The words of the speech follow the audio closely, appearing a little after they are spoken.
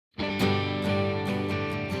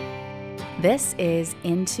This is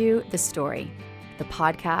Into the Story, the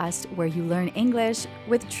podcast where you learn English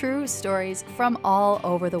with true stories from all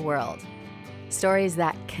over the world. Stories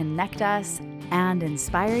that connect us and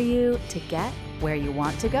inspire you to get where you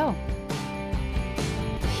want to go.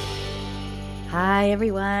 Hi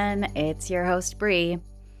everyone, it's your host Bree.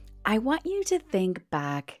 I want you to think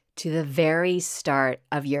back to the very start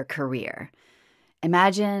of your career.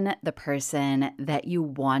 Imagine the person that you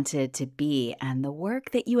wanted to be and the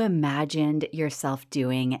work that you imagined yourself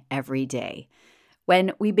doing every day.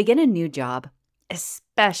 When we begin a new job,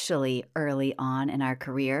 especially early on in our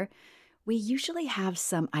career, we usually have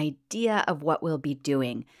some idea of what we'll be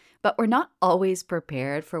doing, but we're not always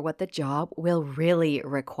prepared for what the job will really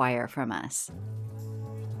require from us.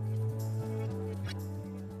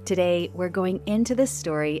 Today, we're going into the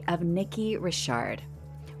story of Nikki Richard.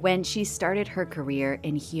 When she started her career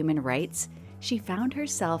in human rights, she found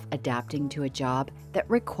herself adapting to a job that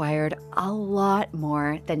required a lot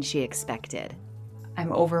more than she expected.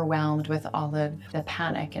 I'm overwhelmed with all of the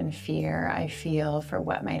panic and fear I feel for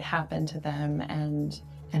what might happen to them and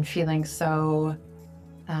feeling so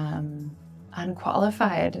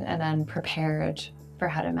unqualified and unprepared for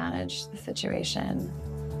how to manage the situation.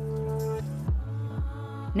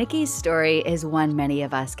 Nikki's story is one many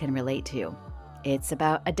of us can relate to. It's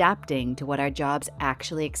about adapting to what our jobs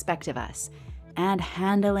actually expect of us and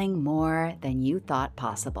handling more than you thought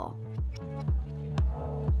possible.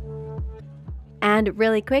 And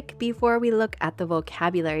really quick, before we look at the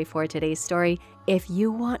vocabulary for today's story, if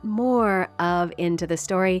you want more of Into the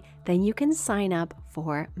Story, then you can sign up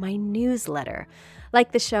for my newsletter.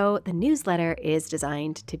 Like the show, the newsletter is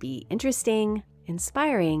designed to be interesting,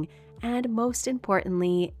 inspiring, and most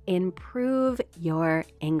importantly, improve your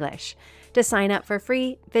English. To sign up for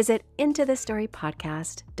free, visit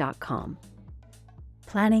intothestorypodcast.com.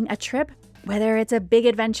 Planning a trip? Whether it's a big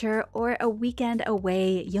adventure or a weekend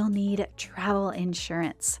away, you'll need travel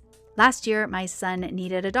insurance. Last year, my son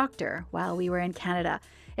needed a doctor while we were in Canada.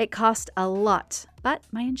 It cost a lot, but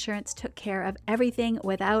my insurance took care of everything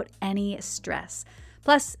without any stress.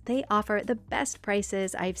 Plus, they offer the best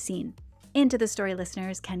prices I've seen. Into the Story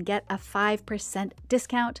listeners can get a 5%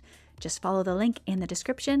 discount. Just follow the link in the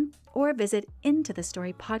description or visit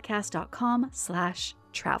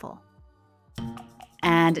intothestorypodcast.com/travel.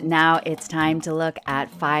 And now it's time to look at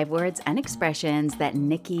 5 words and expressions that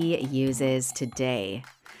Nikki uses today.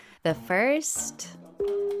 The first,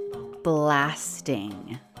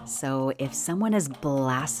 blasting. So if someone is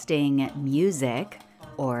blasting music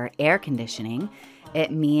or air conditioning, it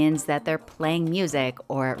means that they're playing music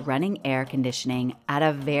or running air conditioning at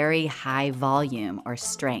a very high volume or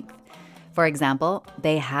strength. For example,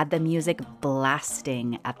 they had the music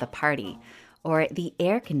blasting at the party, or the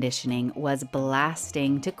air conditioning was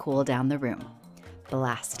blasting to cool down the room.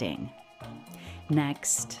 Blasting.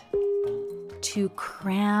 Next, to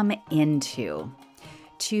cram into.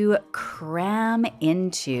 To cram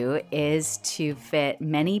into is to fit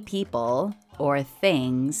many people or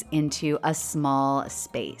things into a small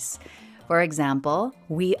space. For example,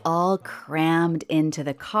 we all crammed into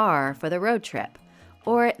the car for the road trip,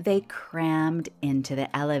 or they crammed into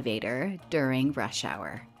the elevator during rush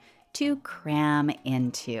hour. To cram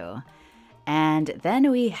into. And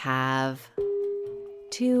then we have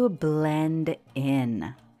to blend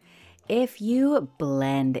in. If you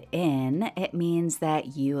blend in, it means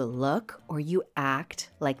that you look or you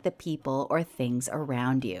act like the people or things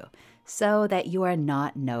around you, so that you are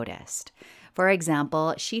not noticed. For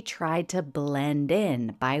example, she tried to blend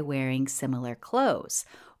in by wearing similar clothes,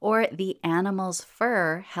 or the animal's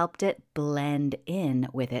fur helped it blend in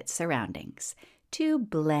with its surroundings. To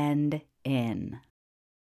blend in.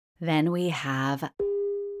 Then we have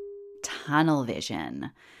tunnel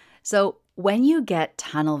vision. So when you get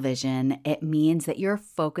tunnel vision, it means that you're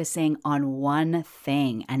focusing on one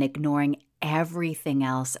thing and ignoring everything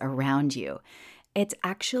else around you. It's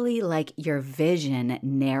actually like your vision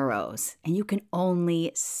narrows and you can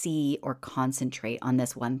only see or concentrate on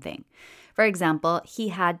this one thing. For example, he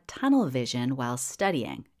had tunnel vision while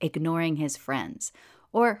studying, ignoring his friends,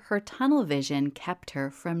 or her tunnel vision kept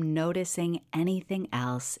her from noticing anything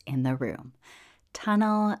else in the room.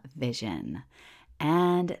 Tunnel vision.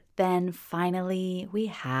 And then finally, we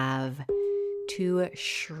have to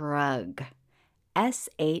shrug.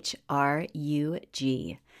 SHRUG.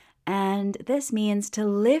 And this means to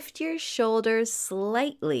lift your shoulders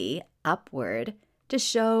slightly upward to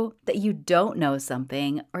show that you don't know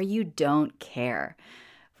something or you don't care.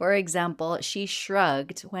 For example, she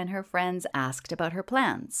shrugged when her friends asked about her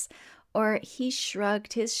plans, or he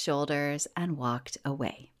shrugged his shoulders and walked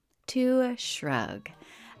away. To shrug.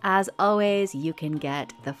 As always, you can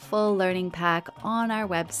get the full learning pack on our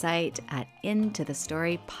website at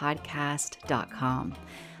intothestorypodcast.com.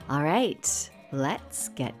 All right, let's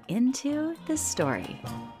get into the story.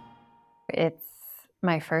 It's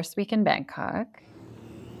my first week in Bangkok.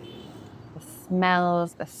 The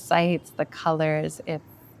smells, the sights, the colors, it's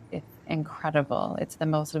incredible. It's the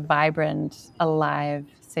most vibrant, alive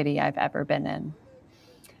city I've ever been in.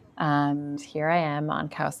 And here I am on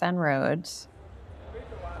Khao San Road.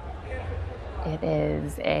 It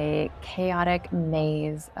is a chaotic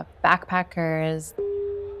maze of backpackers.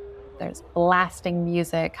 There's blasting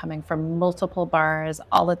music coming from multiple bars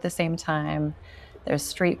all at the same time. There's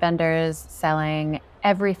street vendors selling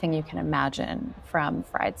everything you can imagine, from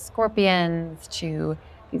fried scorpions to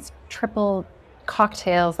these triple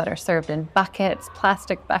cocktails that are served in buckets,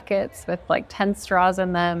 plastic buckets with like 10 straws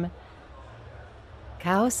in them.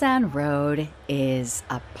 Khao San Road is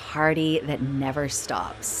a party that never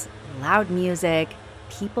stops. Loud music,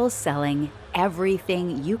 people selling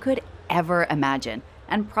everything you could ever imagine,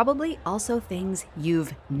 and probably also things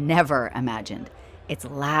you've never imagined. It's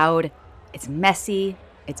loud, it's messy,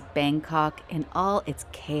 it's Bangkok in all its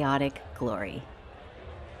chaotic glory.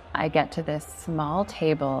 I get to this small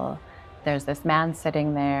table. There's this man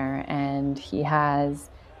sitting there, and he has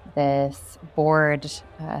this board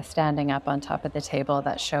standing up on top of the table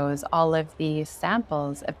that shows all of the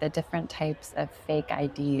samples of the different types of fake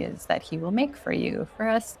IDs that he will make for you for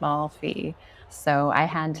a small fee. So I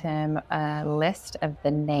hand him a list of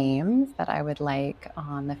the names that I would like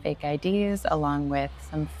on the fake IDs, along with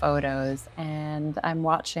some photos. And I'm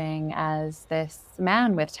watching as this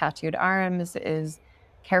man with tattooed arms is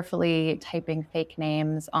carefully typing fake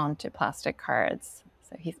names onto plastic cards.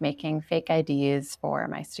 So he's making fake IDs for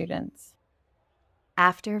my students.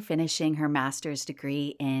 After finishing her master's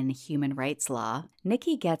degree in human rights law,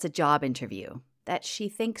 Nikki gets a job interview that she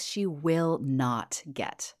thinks she will not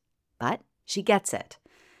get. But she gets it.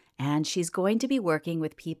 And she's going to be working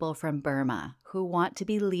with people from Burma who want to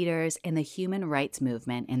be leaders in the human rights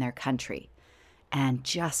movement in their country. And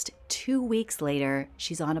just 2 weeks later,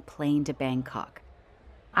 she's on a plane to Bangkok.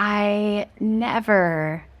 I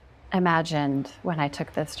never imagined when I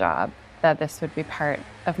took this job that this would be part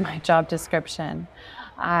of my job description.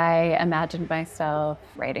 I imagined myself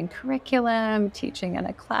writing curriculum, teaching in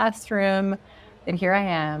a classroom, and here I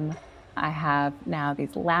am. I have now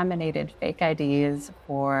these laminated fake IDs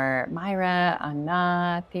for Myra,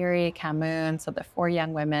 Anna, Thierry, Camoon, so the 4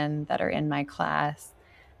 young women that are in my class.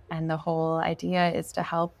 And the whole idea is to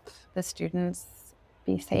help the students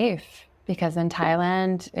be safe, because in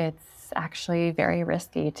Thailand, it's actually very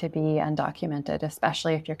risky to be undocumented,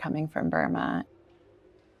 especially if you're coming from Burma.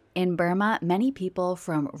 In Burma, many people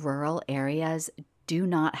from rural areas do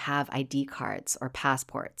not have ID cards or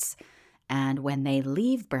passports. And when they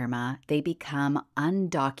leave Burma, they become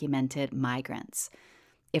undocumented migrants.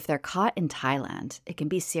 If they're caught in Thailand, it can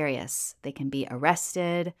be serious. They can be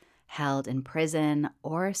arrested, held in prison,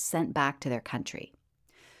 or sent back to their country.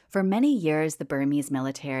 For many years, the Burmese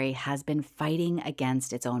military has been fighting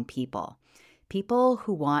against its own people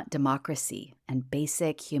who want democracy and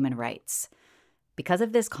basic human rights. Because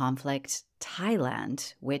of this conflict,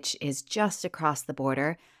 Thailand, which is just across the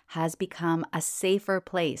border, has become a safer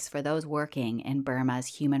place for those working in Burma's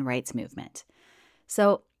human rights movement.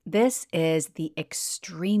 So this is the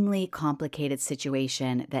extremely complicated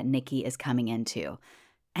situation that Nikki is coming into.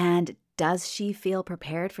 And does she feel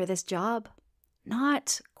prepared for this job?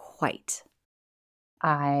 Not quite.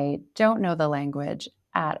 I don't know the language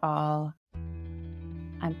at all.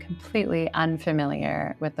 I'm completely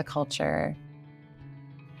unfamiliar with the culture.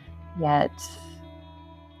 Yet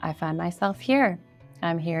I find myself here.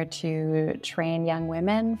 I'm here to train young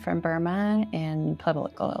women from Burma in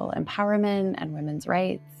political empowerment and women's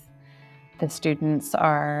rights. The students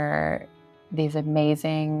are these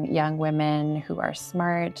amazing young women who are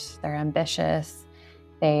smart, they're ambitious,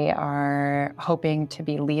 they are hoping to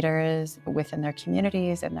be leaders within their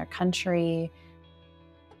communities and their country.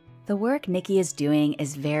 The work Nikki is doing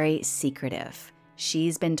is very secretive.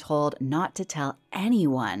 She's been told not to tell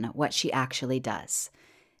anyone what she actually does.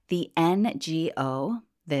 The NGO,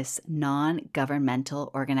 this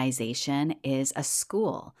non-governmental organization, is a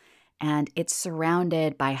school, and it's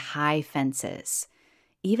surrounded by high fences.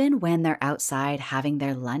 Even when they're outside having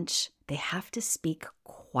their lunch, they have to speak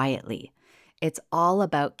quietly. It's all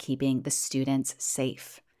about keeping the students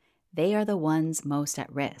safe. They are the ones most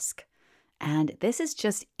at risk. And this is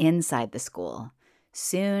just inside the school.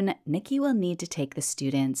 Soon, Nikki will need to take the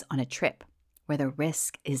students on a trip where the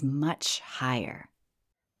risk is much higher.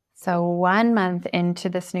 So 1 month into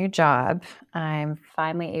this new job, I'm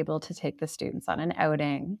finally able to take the students on an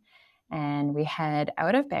outing, and we head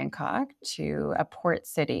out of Bangkok to a port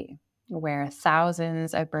city where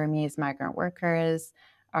thousands of Burmese migrant workers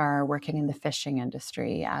are working in the fishing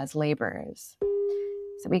industry as laborers.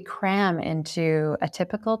 So we cram into a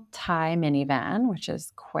typical Thai minivan, which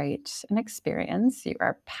is quite an experience. You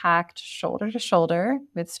are packed shoulder to shoulder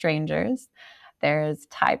with strangers. There's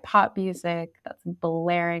Thai pop music that's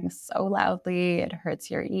blaring so loudly, it hurts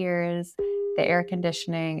your ears. The air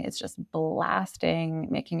conditioning is just blasting,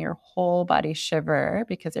 making your whole body shiver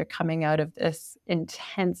because you're coming out of this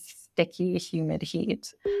intense, sticky, humid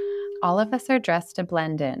heat. All of us are dressed to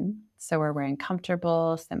blend in. So we're wearing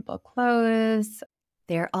comfortable, simple clothes.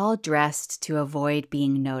 They're all dressed to avoid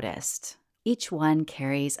being noticed. Each one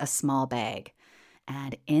carries a small bag,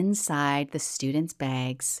 and inside the students'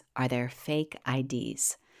 bags are their fake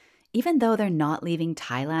IDs. Even though they're not leaving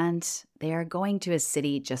Thailand, they are going to a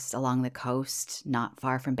city just along the coast, not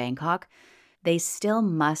far from Bangkok. They still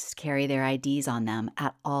must carry their IDs on them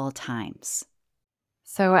at all times.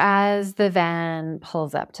 So as the van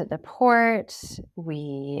pulls up to the port,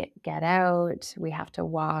 we get out, we have to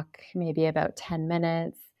walk maybe about 10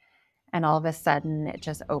 minutes, and all of a sudden it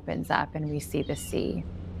just opens up and we see the sea.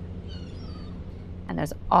 And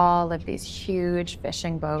there's all of these huge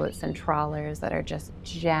fishing boats and trawlers that are just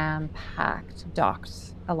jam-packed,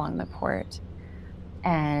 docked along the port.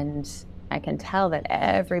 And I can tell that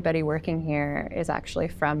everybody working here is actually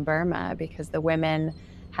from Burma because the women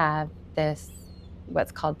have this,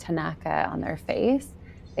 what's called tanaka, on their face.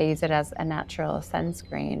 They use it as a natural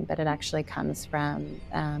sunscreen, but it actually comes from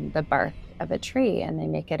the bark of a tree, and they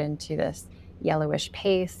make it into this yellowish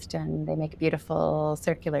paste, and they make beautiful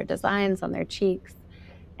circular designs on their cheeks.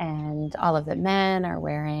 And all of the men are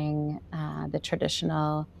wearing the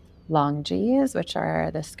traditional long jees, which are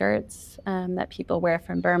the skirts that people wear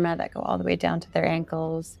from Burma that go all the way down to their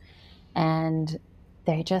ankles. And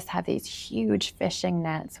they just have these huge fishing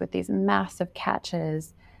nets with these massive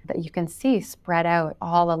catches that you can see spread out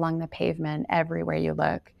all along the pavement everywhere you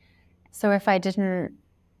look. So if I didn't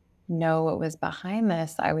know what was behind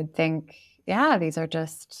this, I would think, yeah, these are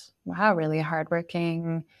just, wow, really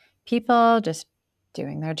hardworking people just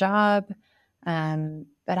doing their job.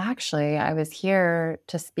 But actually, I was here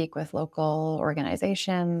to speak with local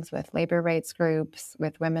organizations, with labor rights groups,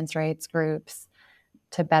 with women's rights groups,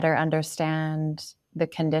 to better understand the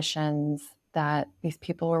conditions that these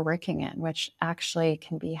people were working in, which actually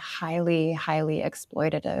can be highly, highly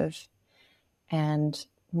exploitative and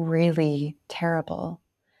really terrible.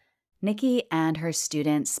 Nikki and her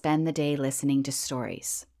students spend the day listening to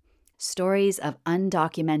stories. Stories of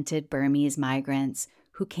undocumented Burmese migrants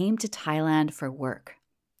who came to Thailand for work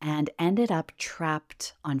and ended up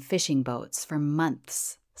trapped on fishing boats for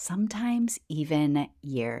months, sometimes even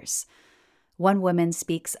years. One woman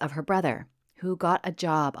speaks of her brother, who got a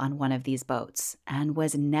job on one of these boats and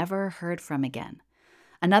was never heard from again.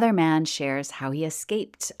 Another man shares how he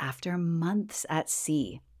escaped after months at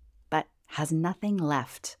sea, but has nothing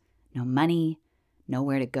left, no money,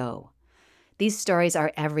 nowhere to go. These stories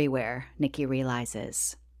are everywhere, Nikki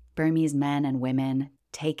realizes. Burmese men and women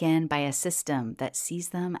taken by a system that sees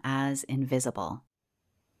them as invisible.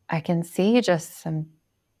 I can see just some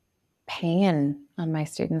pain on my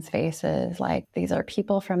students' faces. Like, these are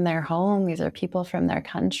people from their home, these are people from their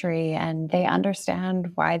country, and they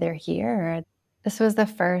understand why they're here. This was the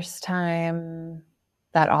first time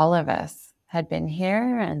that all of us had been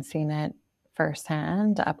here and seen it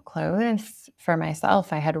firsthand, up close. For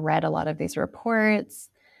myself, I had read a lot of these reports,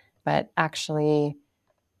 but actually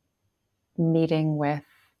meeting with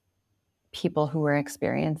people who were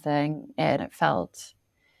experiencing it, it felt,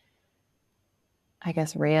 I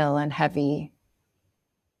guess, real and heavy.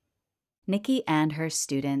 Nikki and her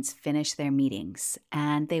students finish their meetings,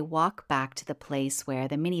 and they walk back to the place where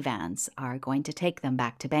the minivans are going to take them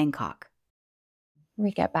back to Bangkok.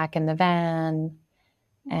 We get back in the van,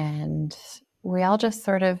 and we all just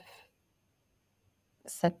sort of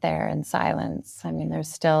sit there in silence. I mean, there's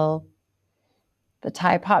still the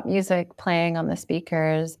Thai pop music playing on the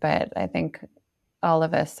speakers, but I think all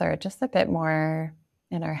of us are just a bit more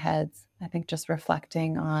in our heads. I think just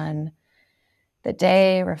reflecting on the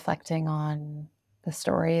day, reflecting on the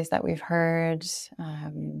stories that we've heard,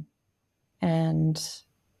 and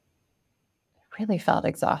really felt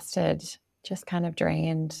exhausted, just kind of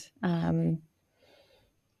drained.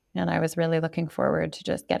 And I was really looking forward to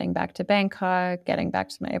just getting back to Bangkok, getting back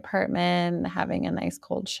to my apartment, having a nice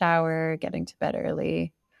cold shower, getting to bed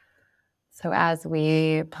early. So as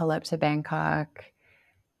we pull up to Bangkok,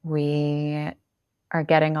 we are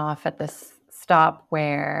getting off at this stop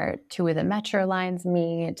where two of the metro lines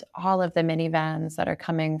meet. All of the minivans that are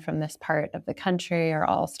coming from this part of the country are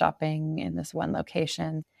all stopping in this one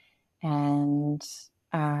location. And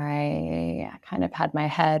I kind of had my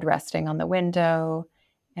head resting on the window,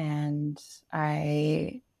 and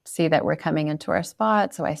I see that we're coming into our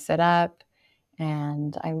spot. So I sit up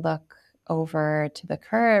and I look over to the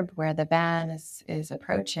curb where the van is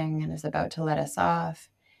approaching and is about to let us off.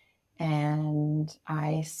 And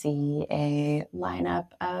I see a lineup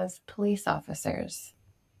of police officers.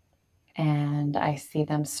 And I see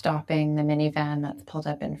them stopping the minivan that's pulled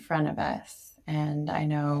up in front of us. And I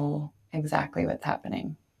know exactly what's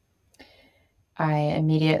happening. I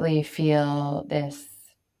immediately feel this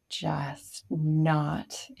just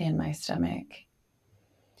knot in my stomach.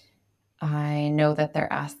 I know that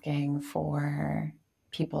they're asking for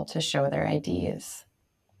people to show their IDs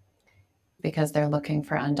because they're looking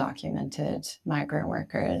for undocumented migrant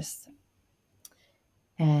workers.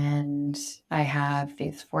 And I have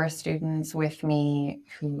these 4 students with me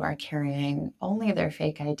who are carrying only their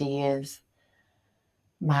fake IDs.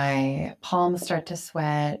 My palms start to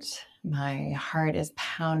sweat. My heart is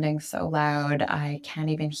pounding so loud, I can't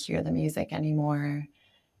even hear the music anymore.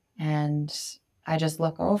 And I just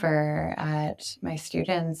look over at my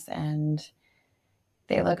students and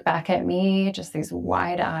they look back at me, just these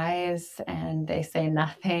wide eyes, and they say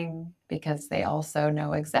nothing because they also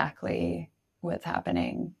know exactly what's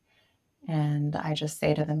happening. And I just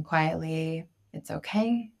say to them quietly, "It's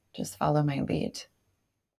okay, just follow my lead."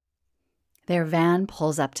 Their van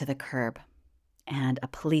pulls up to the curb, and a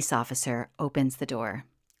police officer opens the door,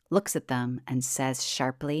 looks at them, and says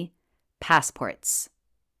sharply, "Passports."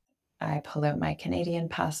 I pull out my Canadian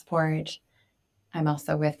passport. I'm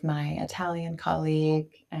also with my Italian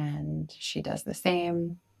colleague, and she does the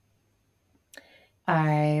same.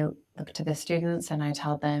 I look to the students and I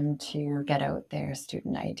tell them to get out their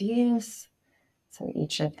student IDs. So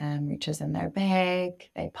each of them reaches in their bag,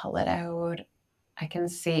 they pull it out. I can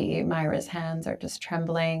see Myra's hands are just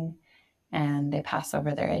trembling, and they pass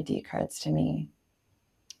over their ID cards to me.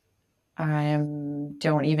 I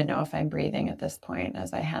don't even know if I'm breathing at this point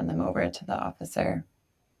as I hand them over to the officer.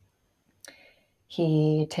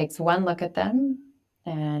 He takes one look at them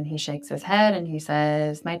and he shakes his head and he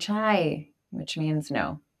says, "My chai," which means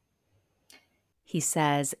no. He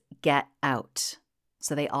says, "Get out."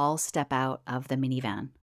 So they all step out of the minivan.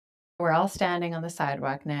 We're all standing on the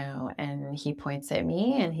sidewalk now, and he points at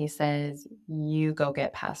me and he says, "You go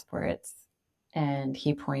get passports." And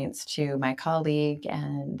he points to my colleague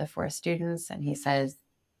and the 4 students and he says,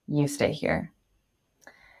 "You stay here."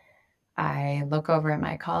 I look over at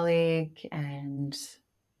my colleague and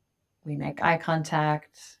we make eye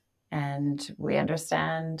contact and we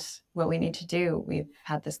understand what we need to do. We've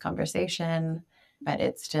had this conversation, but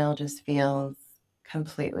it still just feels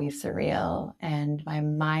completely surreal. And my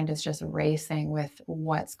mind is just racing with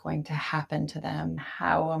what's going to happen to them.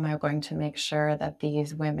 How am I going to make sure that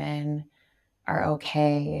these women are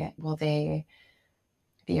okay? Will they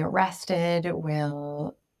be arrested?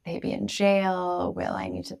 Will they be in jail? Will I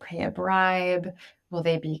need to pay a bribe? Will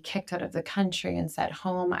they be kicked out of the country and sent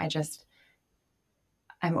home?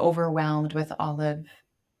 I'm overwhelmed with all of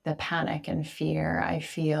the panic and fear I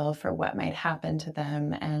feel for what might happen to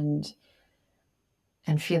them, and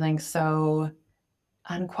feeling so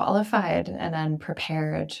unqualified and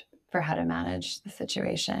unprepared for how to manage the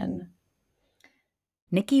situation.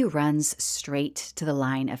 Nikki runs straight to the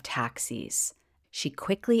line of taxis. She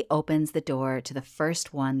quickly opens the door to the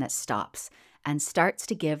first one that stops and starts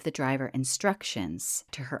to give the driver instructions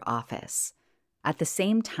to her office. At the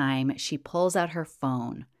same time, she pulls out her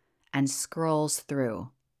phone and scrolls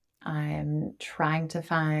through. I'm trying to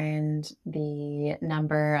find the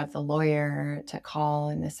number of the lawyer to call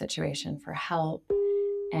in this situation for help,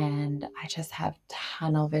 and I just have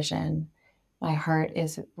tunnel vision. My heart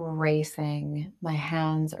is racing, my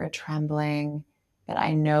hands are trembling, but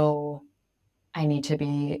I know I need to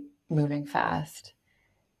be moving fast.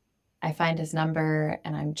 I find his number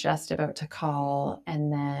and I'm just about to call,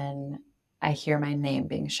 and then I hear my name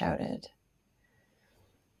being shouted.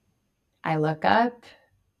 I look up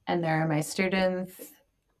and there are my students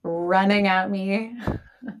running at me.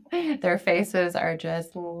 Their faces are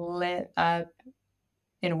just lit up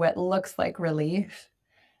in what looks like relief.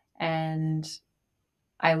 And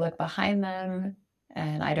I look behind them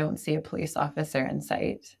and I don't see a police officer in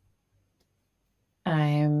sight.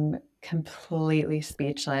 I'm completely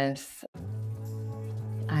speechless.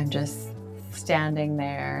 I'm just standing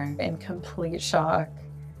there in complete shock.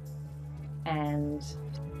 And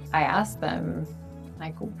I ask them,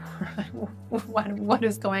 like, what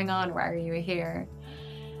is going on? Why are you here?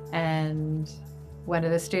 And one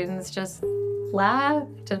of the students just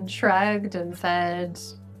laughed and shrugged and said,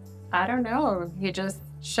 I don't know. He just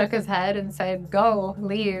shook his head and said, go,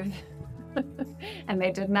 leave. And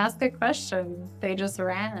they didn't ask a question. They just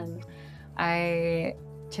ran. I,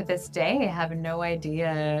 to this day, have no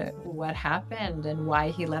idea what happened and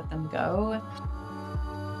why he let them go.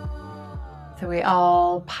 So we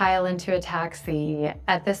all pile into a taxi.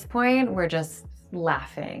 At this point, we're just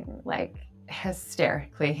laughing, like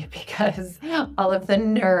hysterically, because all of the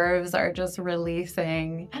nerves are just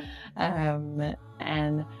releasing.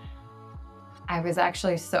 And I was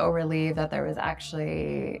actually so relieved that there was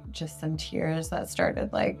actually just some tears that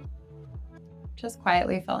started like just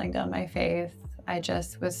quietly falling down my face. I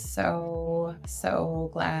just was so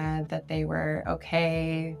glad that they were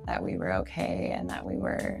okay, that we were okay, and that we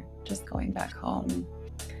were just going back home.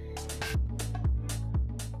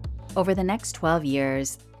 Over the next 12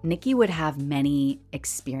 years, Nikki would have many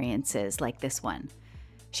experiences like this one.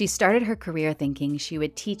 She started her career thinking she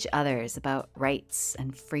would teach others about rights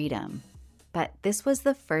and freedom. But this was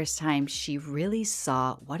the first time she really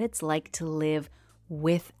saw what it's like to live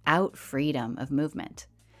without freedom of movement.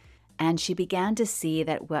 And she began to see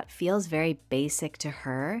that what feels very basic to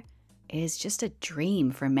her is just a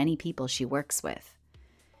dream for many people she works with.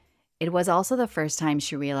 It was also the first time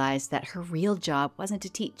she realized that her real job wasn't to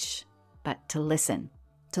teach, but to listen,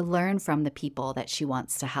 to learn from the people that she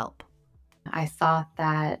wants to help. I thought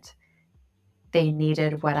that they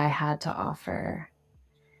needed what I had to offer.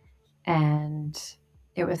 And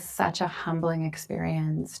it was such a humbling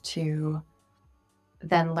experience to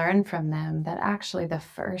then learn from them that actually the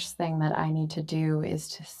first thing that I need to do is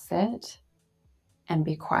to sit and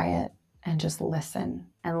be quiet and just listen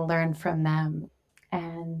and learn from them.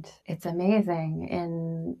 And it's amazing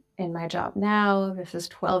in my job now. This is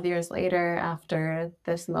 12 years later after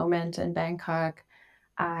this moment in Bangkok.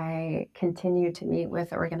 I continue to meet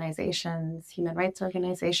with organizations, human rights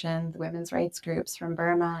organizations, women's rights groups from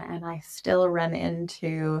Burma, and I still run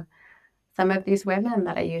into some of these women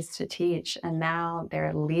that I used to teach, and now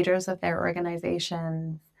they're leaders of their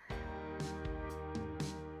organizations.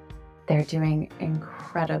 They're doing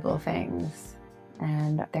incredible things,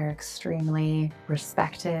 and they're extremely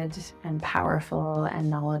respected and powerful and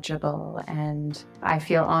knowledgeable, and I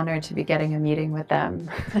feel honored to be getting a meeting with them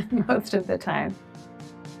most of the time.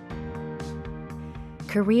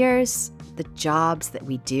 Careers, the jobs that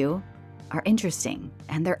we do, are interesting,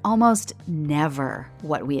 and they're almost never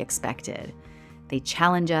what we expected. They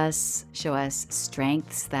challenge us, show us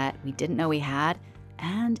strengths that we didn't know we had,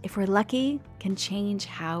 and if we're lucky, can change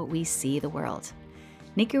how we see the world.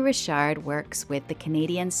 Nikki Richard works with the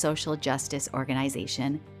Canadian social justice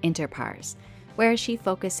organization Interpars, where she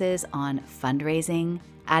focuses on fundraising,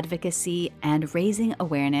 advocacy, and raising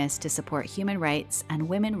awareness to support human rights and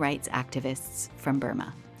women rights activists from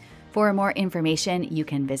Burma. For more information, you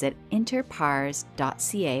can visit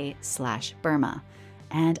interpars.ca/Burma,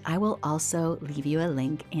 and I will also leave you a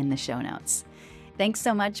link in the show notes. Thanks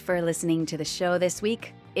so much for listening to the show this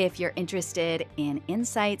week. If you're interested in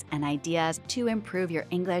insights and ideas to improve your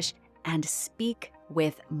English and speak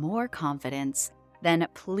with more confidence, then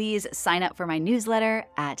please sign up for my newsletter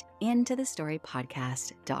at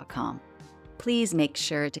intothestorypodcast.com. Please make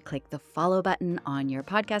sure to click the follow button on your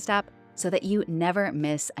podcast app so that you never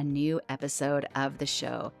miss a new episode of the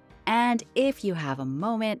show. And if you have a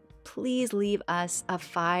moment, please leave us a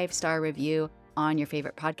 5-star review on your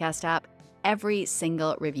favorite podcast app. Every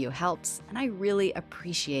single review helps, and I really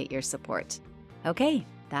appreciate your support. Okay,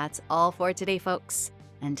 that's all for today, folks.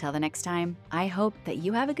 Until the next time, I hope that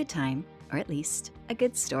you have a good time, or at least a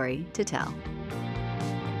good story to tell.